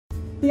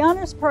The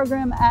honors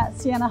program at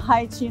Siena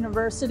Heights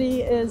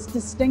University is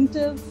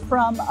distinctive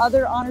from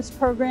other honors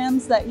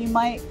programs that you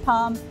might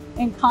come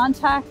in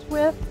contact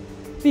with,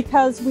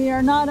 because we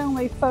are not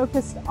only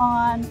focused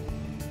on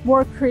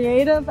more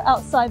creative,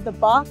 outside the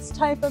box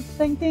type of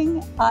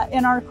thinking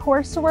in our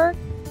coursework,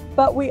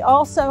 but we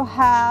also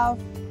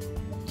have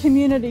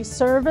community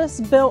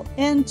service built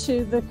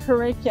into the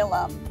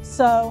curriculum.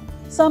 So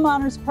some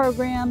honors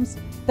programs,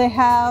 they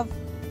have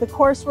the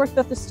coursework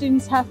that the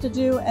students have to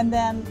do and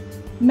then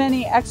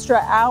many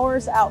extra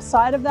hours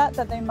outside of that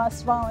they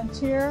must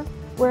volunteer.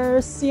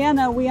 Whereas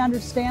Siena, we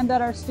understand that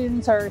our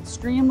students are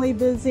extremely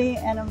busy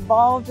and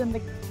involved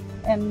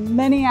in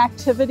many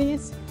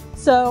activities.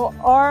 So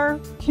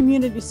our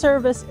community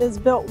service is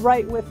built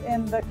right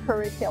within the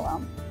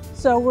curriculum.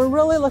 So we're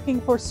really looking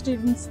for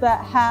students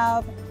that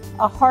have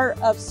a heart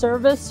of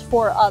service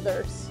for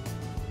others.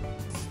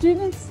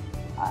 Students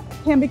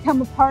can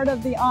become a part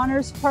of the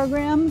honors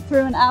program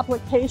through an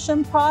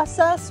application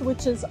process,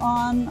 which is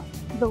on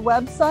the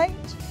website.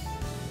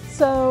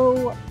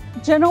 So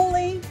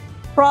generally,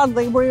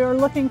 broadly, we are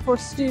looking for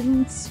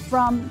students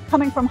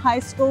coming from high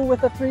school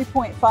with a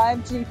 3.5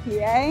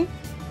 GPA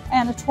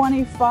and a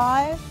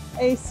 25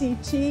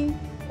 ACT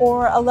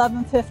or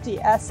 1150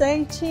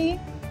 SAT,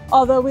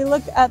 although we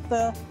look at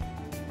the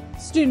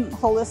student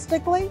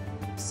holistically.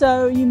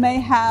 So you may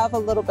have a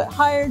little bit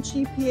higher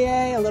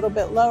GPA, a little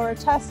bit lower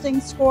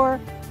testing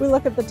score. We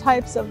look at the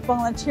types of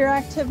volunteer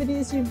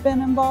activities you've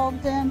been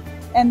involved in,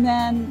 and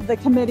then the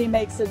committee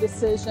makes a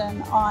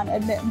decision on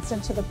admittance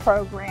into the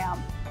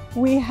program.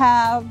 We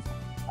have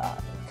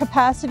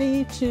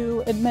capacity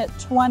to admit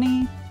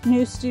 20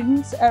 new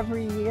students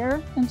every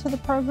year into the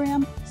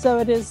program, so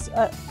it is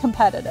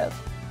competitive.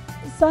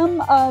 Some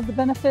of the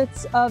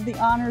benefits of the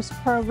honors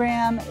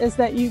program is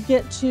that you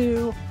get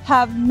to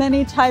have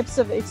many types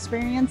of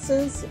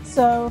experiences.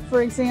 So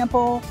for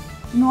example,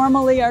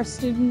 normally our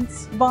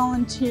students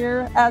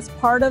volunteer as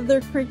part of their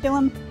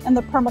curriculum in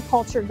the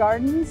permaculture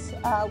gardens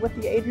with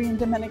the Adrian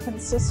Dominican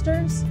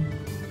Sisters.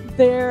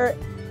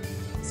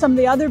 Some of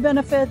the other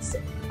benefits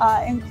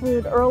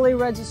include early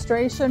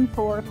registration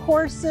for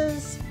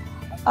courses,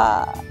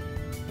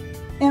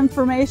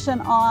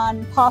 information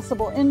on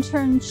possible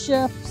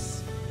internships,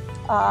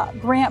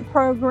 grant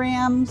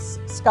programs,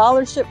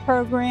 scholarship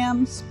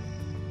programs.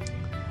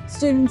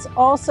 Students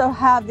also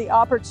have the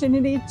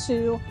opportunity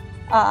to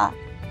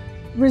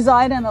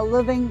reside in a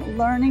living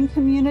learning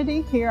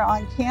community here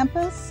on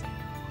campus.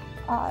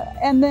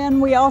 And then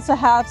we also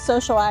have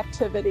social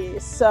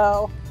activities.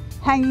 So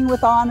hanging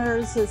with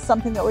honors is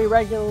something that we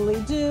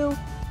regularly do,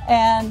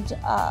 and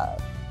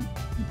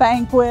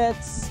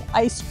banquets,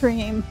 ice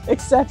cream,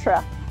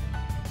 etc.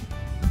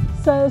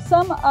 So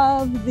some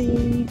of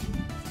the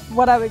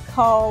what I would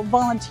call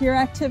volunteer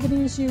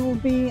activities you will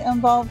be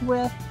involved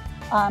with,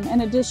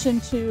 in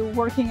addition to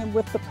working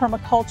with the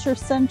Permaculture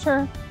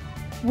Center.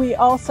 We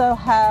also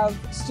have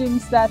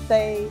students that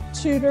they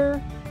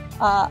tutor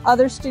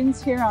other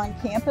students here on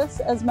campus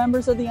as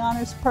members of the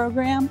honors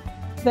program.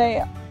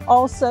 They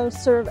also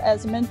serve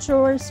as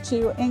mentors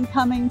to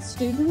incoming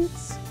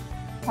students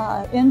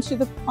into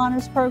the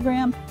honors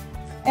program.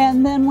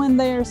 And then when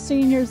they are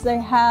seniors, they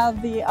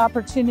have the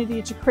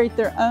opportunity to create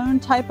their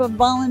own type of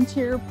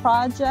volunteer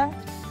project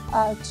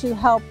to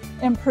help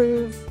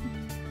improve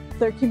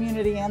their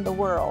community and the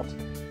world.